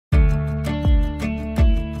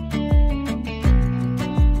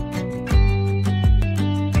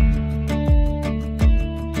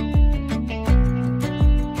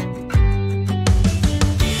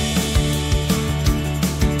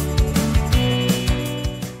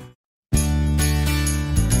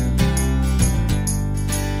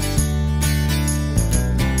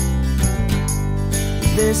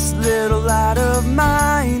little light of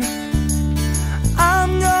mine,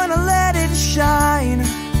 I'm gonna let it shine.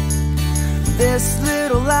 This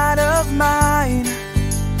little light of mine,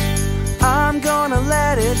 I'm gonna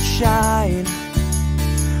let it shine.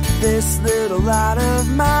 This little light of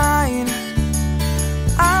mine,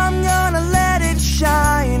 I'm gonna let it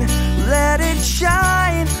shine. Let it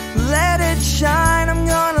shine, let it shine, I'm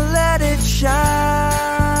gonna let it shine.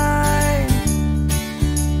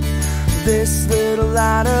 This little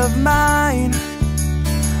light of mine,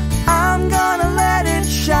 I'm gonna let it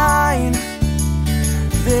shine.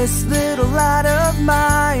 This little light of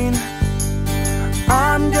mine,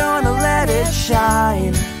 I'm gonna let it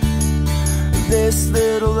shine. This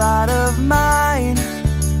little light of mine,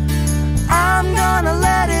 I'm gonna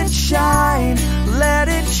let it shine. Let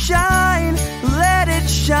it shine, let it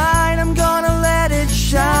shine, I'm gonna let it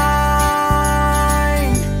shine.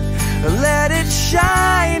 Let it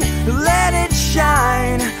shine, let it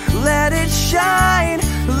shine, let it shine,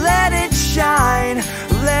 let it shine,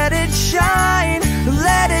 let it shine,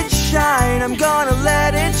 let it shine, I'm gonna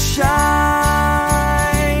let it shine.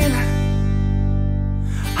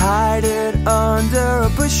 Hide it under a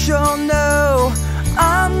bushel, no,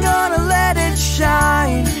 I'm gonna let it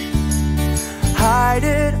shine. Hide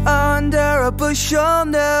it under a bushel,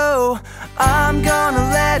 no, I'm gonna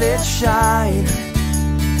let it shine.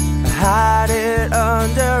 Hide it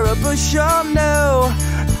under a bushel, no,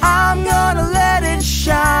 I'm gonna let it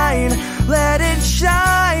shine. Let it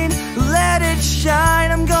shine, let it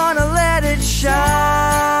shine, I'm gonna let it shine.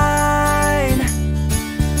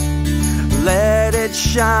 Let it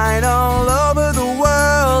shine all over the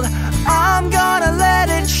world, I'm gonna let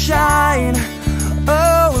it shine.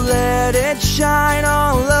 Oh, let it shine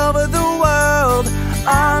all over the world,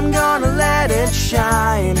 I'm gonna let it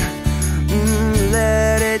shine.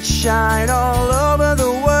 Let it shine all over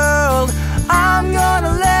the world, I'm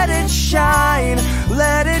gonna let it shine.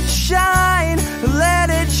 Let it shine, let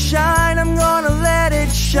it shine, I'm gonna let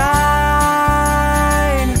it shine.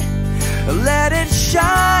 Let it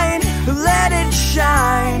shine, let it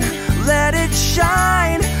shine, let it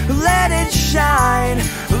shine, let it shine,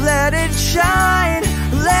 let it shine,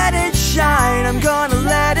 let it shine, I'm gonna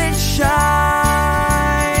let it shine.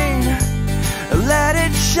 Let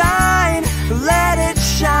it shine, let it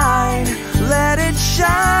shine, let it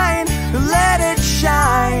shine, let it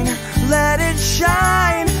shine, let it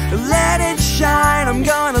shine, let it shine, I'm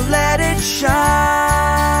gonna let it shine.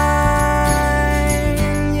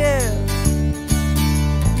 Yeah.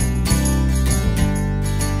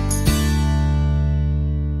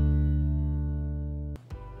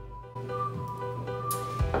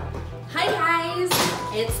 Hi guys,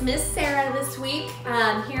 it's Miss Sarah this week.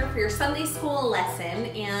 I'm here for your Sunday school lesson,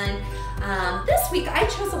 and this week I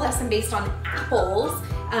chose a lesson based on apples,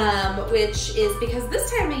 which is because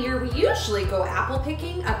this time of year we usually go apple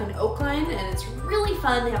picking up in Oakland, and it's really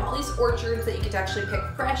fun. They have all these orchards that you get to actually pick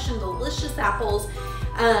fresh and delicious apples.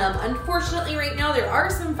 Unfortunately right now there are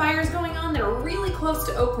some fires going on that are really close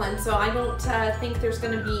to Oakland, so I don't think there's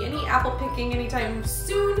going to be any apple picking anytime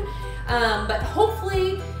soon, but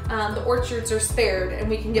hopefully the orchards are spared and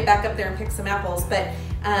we can get back up there and pick some apples. But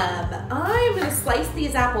I'm going to slice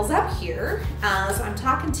these apples up here as I'm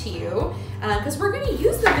talking to you, because we're going to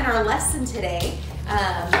use them in our lesson today.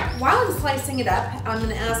 While I'm slicing it up, I'm going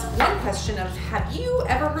to ask one question of, have you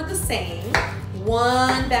ever heard the saying,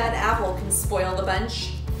 one bad apple can spoil the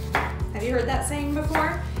bunch? Have you heard that saying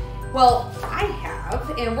before? Well, I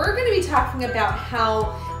have, and we're going to be talking about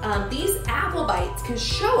how these apple bites can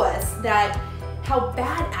show us that how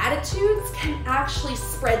bad attitudes can actually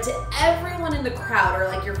spread to everyone in the crowd, or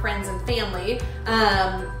like your friends and family,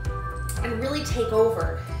 and really take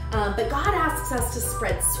over. But God asks us to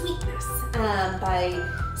spread sweetness by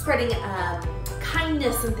spreading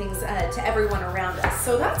kindness and things to everyone around us.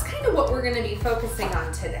 So that's kind of what we're going to be focusing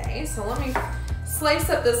on today. So let me slice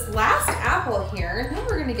up this last apple here, and then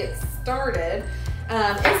we're going to get started.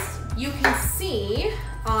 As you can see,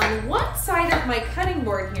 on one side of my cutting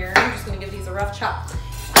board here, I'm just going to give these a rough chop,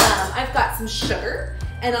 I've got some sugar,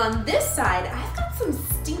 and on this side I've got some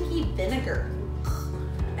stinky vinegar.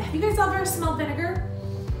 Have you guys ever smelled vinegar?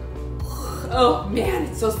 Oh man,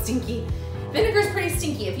 it's so stinky. Vinegar's pretty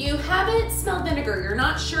stinky. If you haven't smelled vinegar, you're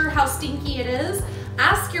not sure how stinky it is,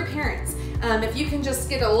 ask your parents. If you can just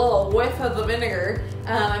get a little whiff of the vinegar,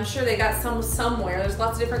 I'm sure they got some somewhere. There's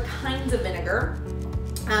lots of different kinds of vinegar.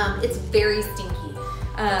 It's very stinky.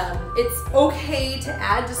 It's okay to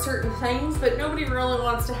add to certain things, but nobody really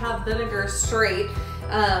wants to have vinegar straight.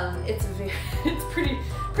 It's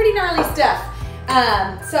pretty gnarly stuff.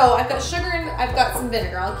 So I've got sugar and I've got some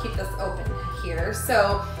vinegar. I'll keep this open here.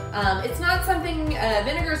 So It's not something,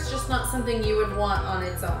 vinegar is just not something you would want on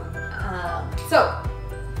its own.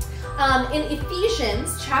 In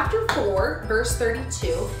Ephesians chapter 4, verse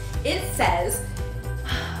 32, it says,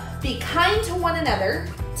 be kind to one another,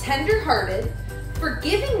 tender-hearted,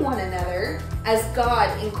 forgiving one another as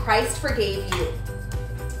God in Christ forgave you.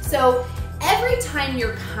 So every time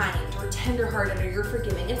you're kind or tender-hearted or you're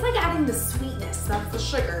forgiving, it's like adding the sweetness, that's the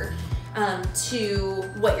sugar, to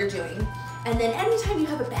what you're doing. And then anytime you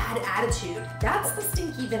have a bad attitude, that's the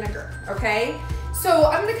stinky vinegar, okay? So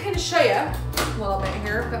I'm gonna kind of show you a little bit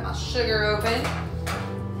here. I've got my sugar open.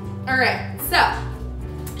 All right, so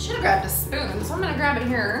I should have grabbed a spoon, so I'm gonna grab it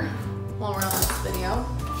here while we're on this video.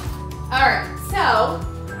 All right, so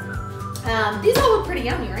these all look pretty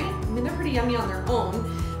yummy, right? I mean, they're pretty yummy on their own,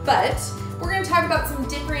 but we're gonna talk about some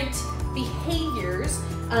different behaviors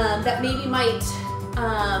that maybe might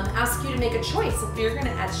ask you to make a choice if you're gonna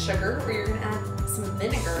add sugar or you're gonna add some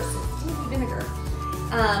vinegar, some stinky vinegar.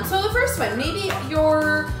 So the first one, maybe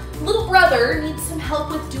your little brother needs some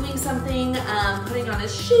help with doing something, putting on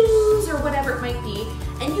his shoes or whatever it might be,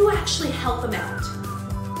 and you actually help him out.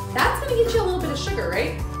 That's gonna get you a little bit of sugar,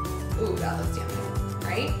 right? Ooh, that looks yummy,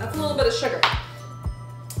 right? That's a little bit of sugar.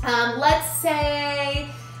 Let's say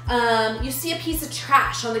you see a piece of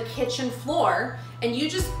trash on the kitchen floor and you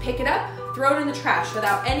just pick it up, throw it in the trash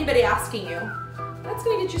without anybody asking you. That's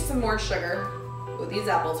gonna get you some more sugar. Ooh, these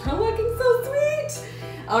apples are looking so sweet.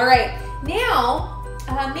 All right, now,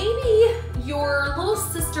 maybe your little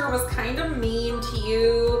sister was kind of mean to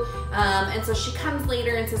you, and so she comes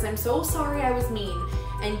later and says, I'm so sorry I was mean.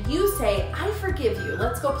 And you say, I forgive you.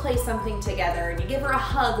 Let's go play something together. And you give her a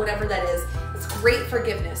hug, whatever that is. It's great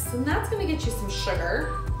forgiveness. And that's gonna get you some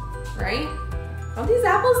sugar, right? Don't these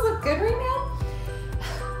apples look good right now?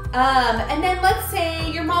 And then let's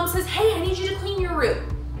say your mom says, hey, I need you to clean your room.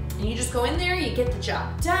 And you just go in there, you get the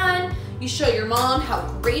job done. You show your mom how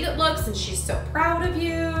great it looks and she's so proud of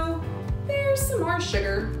you. There's some more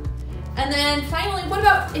sugar. And then finally, what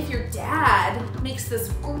about if your dad makes this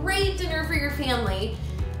great dinner for your family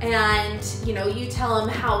and you know, you tell him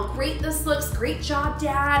how great this looks, great job,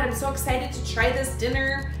 Dad, I'm so excited to try this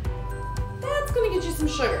dinner. That's gonna get you some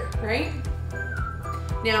sugar, right?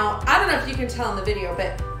 Now, I don't know if you can tell in the video,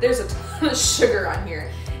 but there's a ton of sugar on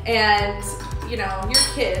here. And you know, your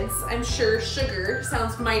kids, I'm sure sugar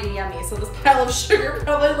sounds mighty yummy, so this pile of sugar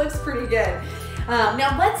probably looks pretty good.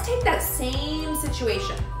 Now let's take that same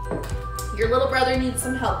situation. Your little brother needs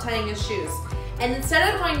some help tying his shoes. And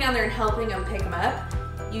instead of going down there and helping him pick them up,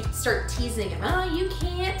 you start teasing him. Oh, you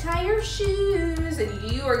can't tie your shoes. And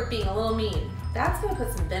you are being a little mean. That's gonna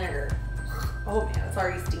put some vinegar. Oh man, it's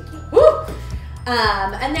already stinky. Woo!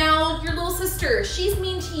 And now your little sister, she's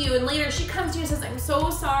mean to you and later she comes to you and says, I'm so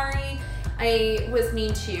sorry I was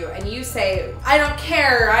mean to you. And you say, I don't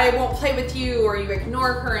care, I won't play with you, or you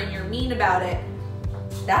ignore her and you're mean about it.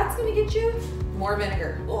 That's gonna get you more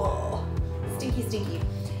vinegar. Oh, stinky, stinky.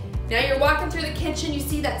 Now you're walking through the kitchen, you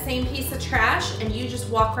see that same piece of trash and you just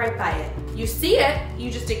walk right by it. You see it, you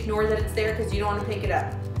just ignore that it's there because you don't want to pick it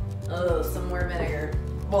up. Oh, some more vinegar.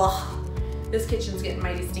 Ugh, this kitchen's getting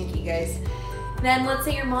mighty stinky, guys. Then let's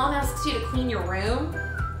say your mom asks you to clean your room,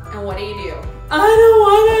 and what do? I don't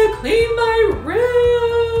want to clean my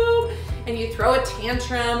room. And you throw a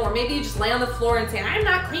tantrum, or maybe you just lay on the floor and say, I'm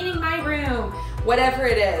not cleaning my room. Whatever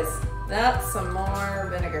it is, that's some more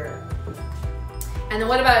vinegar. And then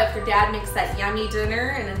what about if your dad makes that yummy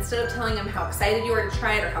dinner and instead of telling him how excited you are to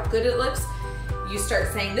try it or how good it looks, you start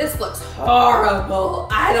saying, this looks horrible.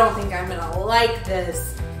 I don't think I'm gonna like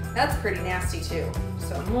this. That's pretty nasty too.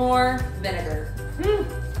 So more vinegar.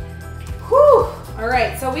 Whew. All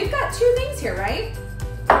right, so we've got two things here, right?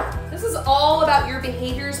 This is all about your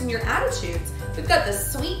behaviors and your attitudes. We've got the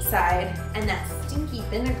sweet side and that stinky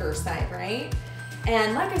vinegar side, right?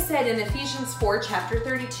 And like I said in Ephesians 4, chapter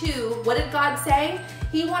 32, what did God say?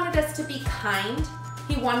 He wanted us to be kind.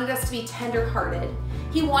 He wanted us to be tender-hearted.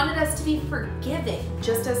 He wanted us to be forgiving,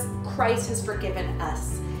 just as Christ has forgiven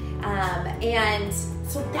us. And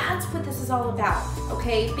so that's what this is all about,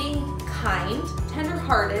 okay? Being kind,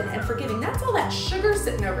 tender-hearted, and forgiving. That's all that sugar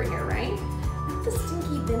sitting over here, right? Not the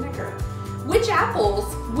stinky vinegar. Which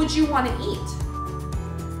apples would you want to eat?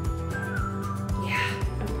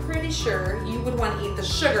 Pretty sure you would want to eat the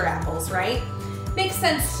sugar apples, right? Makes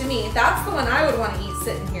sense to me. That's the one I would want to eat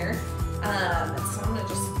sitting here. So I'm gonna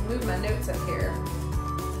just move my notes up here.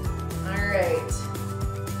 All right.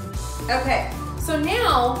 Okay, so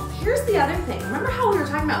now here's the other thing. Remember how we were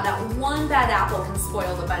talking about that one bad apple can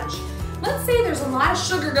spoil the bunch? Let's say there's a lot of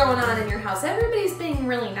sugar going on in your house. Everybody's being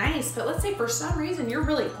really nice, but let's say for some reason you're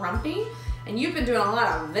really grumpy and you've been doing a lot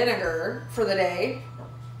of vinegar for the day.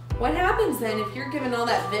 What happens then if you're giving all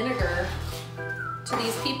that vinegar to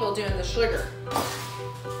these people doing the sugar?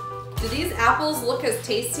 Do these apples look as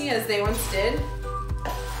tasty as they once did?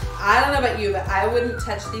 I don't know about you, but I wouldn't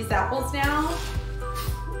touch these apples now.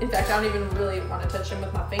 In fact, I don't even really want to touch them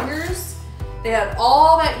with my fingers. They had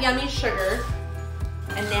all that yummy sugar,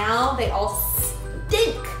 and now they all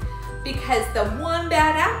stink because the one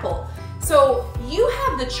bad apple. So you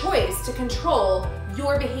have the choice to control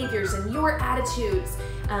your behaviors and your attitudes,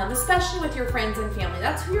 especially with your friends and family.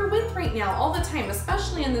 That's who you're with right now all the time,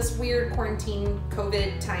 especially in this weird quarantine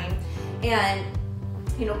COVID time. And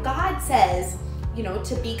you know, God says, you know,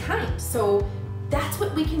 to be kind. So that's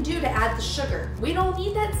what we can do to add the sugar. We don't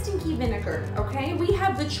need that stinky vinegar, okay? We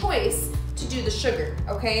have the choice to do the sugar,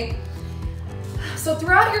 okay? So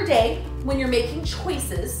throughout your day, when you're making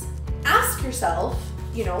choices, ask yourself,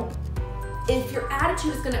 you know, if your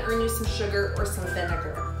attitude is gonna earn you some sugar or some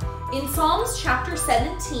vinegar. In Psalms chapter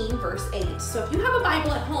 17, verse 8, so if you have a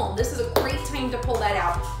Bible at home, this is a great time to pull that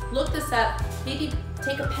out. Look this up, maybe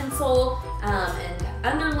take a pencil and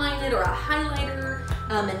underline it, or a highlighter,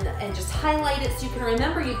 and just highlight it so you can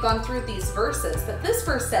remember you've gone through these verses. But this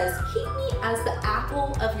verse says, keep me as the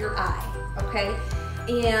apple of your eye, okay?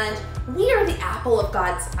 And we are the apple of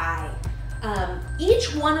God's eye.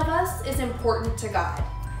 Each one of us is important to God,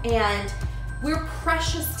 and we're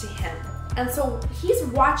precious to Him. And so He's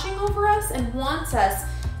watching over us and wants us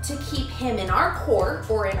to keep Him in our core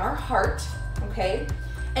or in our heart, okay?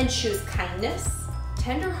 And choose kindness,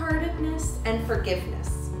 tenderheartedness, and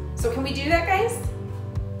forgiveness. So can we do that, guys?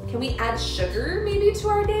 Can we add sugar maybe to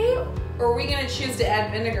our day? Or are we gonna choose to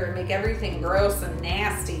add vinegar and make everything gross and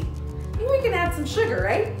nasty? I think we can add some sugar,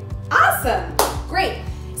 right? Awesome, great.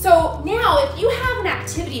 So now if you have an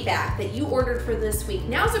activity bag that you ordered for this week,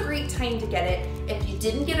 now's a great time to get it. If you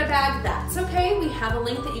didn't get a bag, that's okay. We have a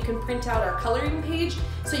link that you can print out our coloring page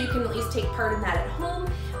so you can at least take part in that at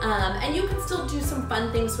home. And you can still do some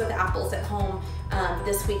fun things with apples at home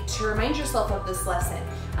this week to remind yourself of this lesson.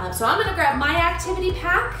 So I'm gonna grab my activity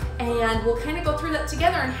pack and we'll kind of go through that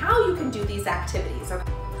together and how you can do these activities.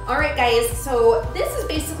 Okay. All right, guys, so this is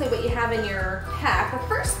basically what you have in your pack. The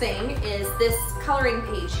first thing is this coloring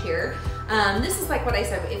page here. This is like what I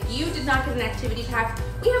said, if you did not get an activity pack,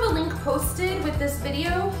 we have a link posted with this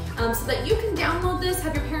video so that you can download this,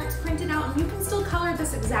 have your parents print it out, and you can still color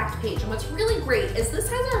this exact page. And what's really great is this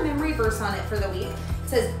has our memory verse on it for the week. It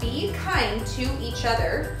says, be kind to each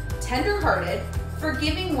other, tenderhearted,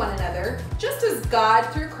 forgiving one another, just as God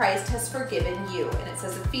through Christ has forgiven you. And it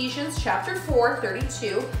says Ephesians chapter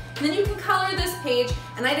 4:32. And then you can color this page,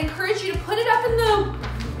 and I'd encourage you to put it up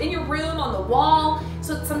in your room, on the wall,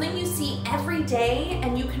 so it's something you see every day,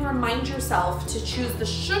 and you can remind yourself to choose the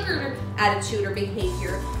sugar attitude or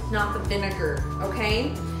behavior, not the vinegar,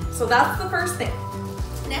 okay? So that's the first thing.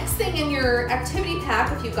 Next thing in your activity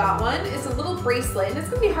pack, if you got one, is a little bracelet. And it's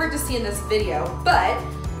gonna be hard to see in this video, but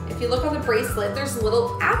if you look on the bracelet, there's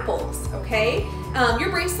little apples, okay? Your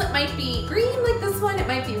bracelet might be green like this one, it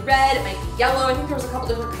might be red, it might be yellow. I think there's a couple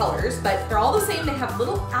different colors, but they're all the same. They have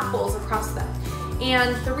little apples across them.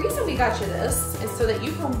 And the reason we got you this is so that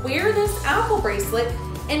you can wear this apple bracelet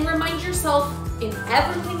and remind yourself in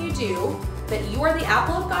everything you do that you are the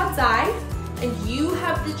apple of God's eye, and you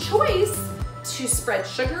have the choice to spread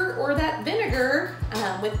sugar or that vinegar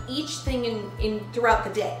with each thing in throughout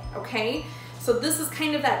the day, okay? So this is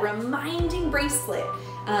kind of that reminding bracelet,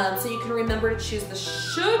 so you can remember to choose the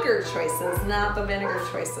sugar choices, not the vinegar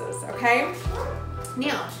choices, okay?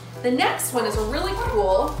 Now, the next one is a really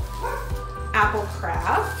cool apple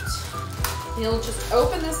craft. You'll just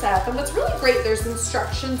open this up, and what's really great, there's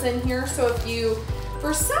instructions in here, so if you,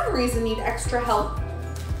 for some reason, need extra help,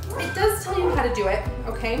 it does tell you how to do it,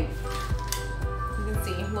 okay? You can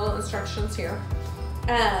see little instructions here.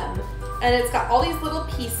 And it's got all these little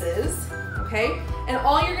pieces, okay? And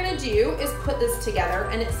all you're gonna do is put this together,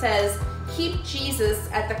 and it says, keep Jesus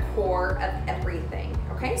at the core of everything,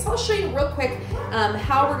 okay? So I'll show you real quick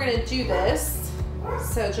how we're gonna do this.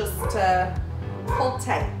 So just hold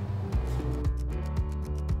tight.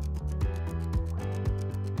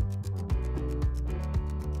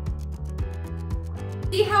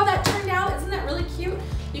 See how that turned out? Isn't that really cute?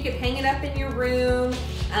 You can hang it up in your room.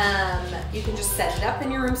 You can just set it up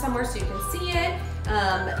in your room somewhere so you can see it.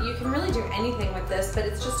 You can really do anything with this, but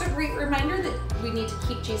it's just a great reminder that we need to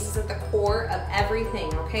keep Jesus at the core of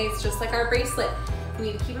everything, okay? It's just like our bracelet. We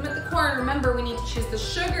need to keep him at the core, and remember, we need to choose the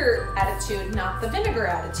sugar attitude, not the vinegar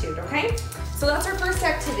attitude, okay? So that's our first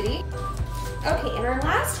activity. Okay, and our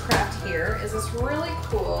last craft here is this really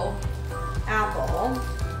cool apple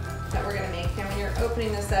that we're gonna make. And when you're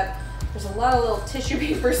opening this up, there's a lot of little tissue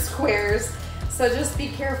paper squares. So So just be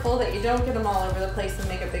careful that you don't get them all over the place and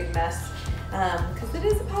make a big mess, because it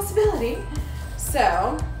is a possibility.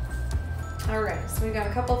 So, all right, so we got a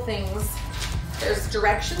couple things. There's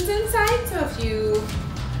directions inside, so if you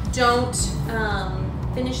don't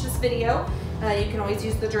finish this video, you can always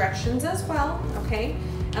use the directions as well, okay?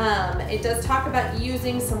 It does talk about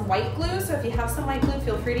using some white glue, so if you have some white glue,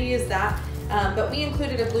 feel free to use that. But we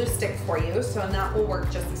included a glue stick for you, so that will work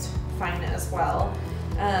just fine as well.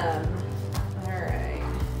 All right.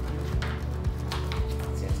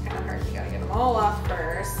 See, it's kind of hard. You gotta get them all off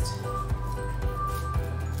first.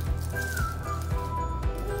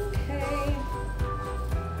 Okay.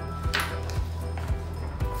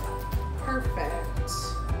 Perfect.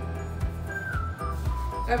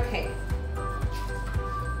 Okay.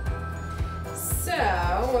 So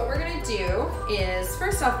what we're gonna do is,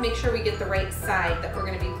 first off, make sure we get the right side that we're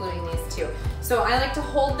gonna be gluing these to. So I like to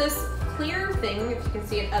hold this clear thing, if you can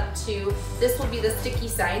see it, up to, this will be the sticky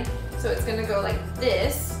side. So it's gonna go like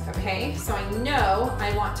this, okay? So I know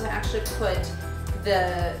I want to actually put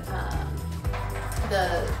the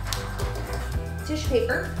tissue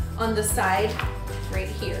paper on the side right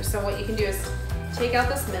here. So what you can do is take out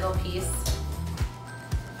this middle piece,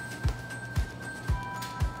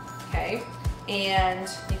 okay? And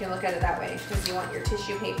you can look at it that way because you want your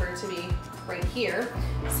tissue paper to be right here.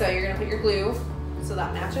 So you're gonna put your glue, so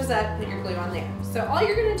that matches up, put your glue on there. So all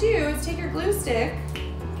you're gonna do is take your glue stick,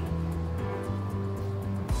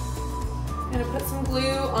 gonna put some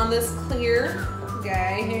glue on this clear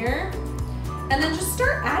guy here, and then just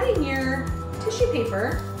start adding your tissue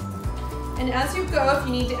paper. And as you go, if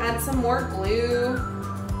you need to add some more glue,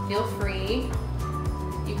 feel free.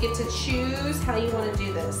 You get to choose how you want to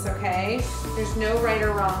do this, okay? There's no right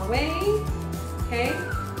or wrong way, okay?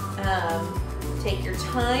 Take your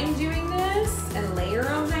time doing this and layer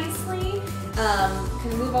them nicely.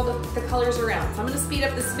 Can move all the colors around. So I'm going to speed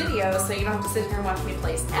up this video so you don't have to sit here and watch me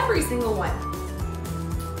place every single one.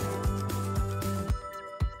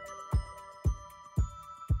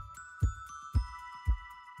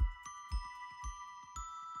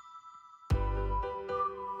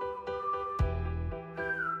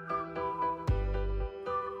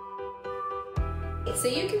 So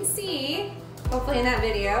you can see, hopefully in that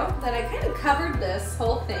video, that I kind of covered this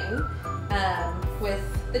whole thing with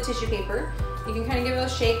the tissue paper. You can kind of give it a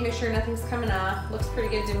shake, make sure nothing's coming off. Looks pretty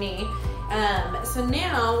good to me. So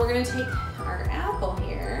now we're gonna take our apple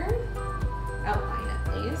here, outline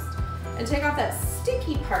at least, and take off that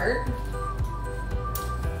sticky part.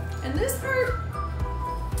 And this part,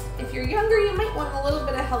 if you're younger, you might want a little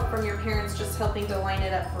bit of help from your parents just helping to line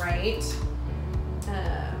it up right.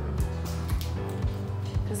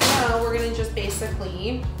 Because now we're gonna just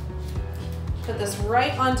basically put this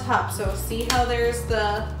right on top. So see how there's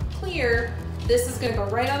the clear, this is gonna go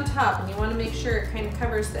right on top, and you wanna make sure it kind of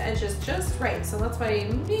covers the edges just right. So that's why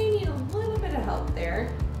you may need a little bit of help there,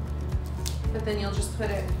 but then you'll just put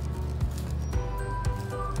it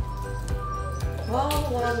all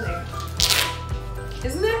along there.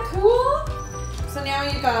 Isn't that cool? So now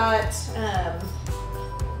you've got a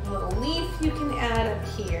little leaf you can add up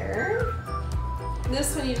here.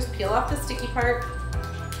 This one you just peel off the sticky part,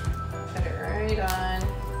 put it right on.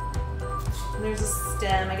 And there's a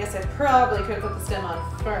stem. I guess I probably could have put the stem on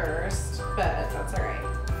first, but that's all right.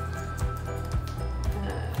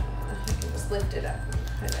 I can just lift it up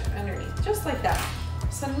and put it underneath, just like that.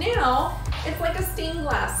 So now it's like a stained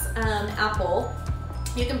glass apple.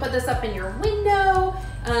 You can put this up in your window,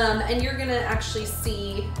 and you're gonna actually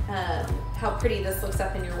see how pretty this looks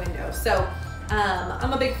up in your window. So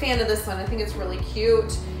I'm a big fan of this one. I think it's really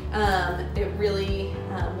cute. It really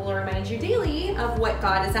will remind you daily of what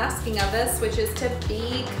God is asking of us, which is to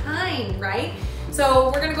be kind, right? So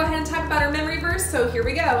we're gonna go ahead and talk about our memory verse, so here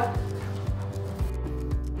we go.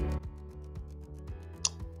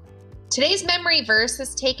 Today's memory verse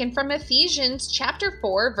is taken from Ephesians chapter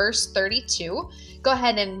 4, verse 32. Go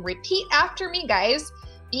ahead and repeat after me, guys.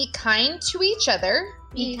 Be kind to each other.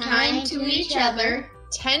 Be kind to each other.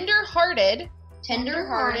 Tender-hearted.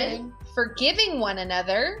 Tender-hearted. Forgiving one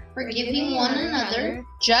another. Forgiving one another.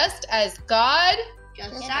 Just as God,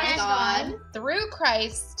 through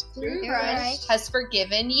Christ, has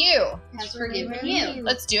forgiven you. has forgiven you.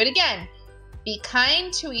 Let's do it again. Be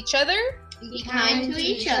kind to each other. Be kind to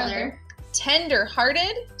each other.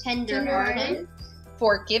 Tender-hearted. Tender-hearted.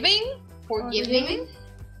 Forgiving Forgiving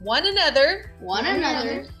one another. one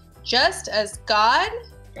another. Just as God,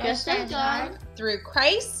 Just as God, through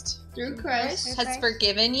Christ, through Christ, has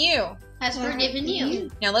forgiven you. has forgiven you.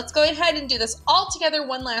 Now let's go ahead and do this all together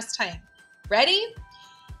one last time. Ready?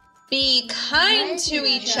 Be kind to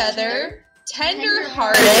each other.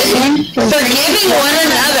 tender-hearted, forgiving one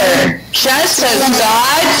another, just as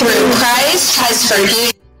God through Christ has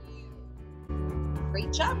forgiven.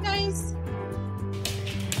 Great job, guys.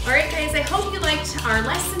 All right, guys, I hope you liked our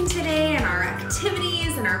lesson today and our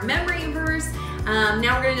activities and our memory verse.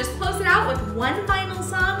 Now we're going to just close it out with one final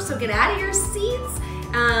song, so get out of your seats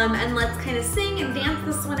and let's kind of sing and dance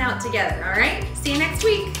this one out together, all right? See you next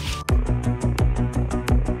week.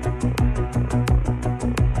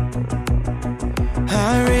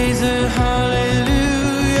 I raise a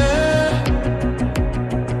hallelujah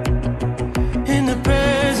in the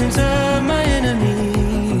presence of my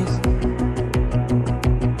enemies.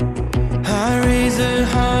 I raise a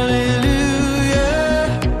hallelujah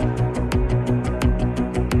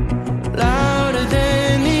louder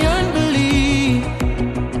than the unbelief.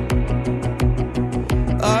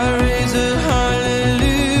 I raise a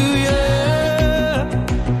hallelujah.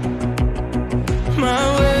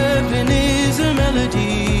 My weapon is a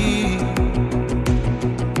melody.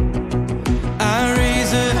 I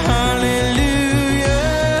raise a hallelujah.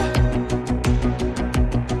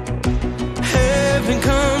 Heaven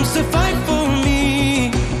comes to fight.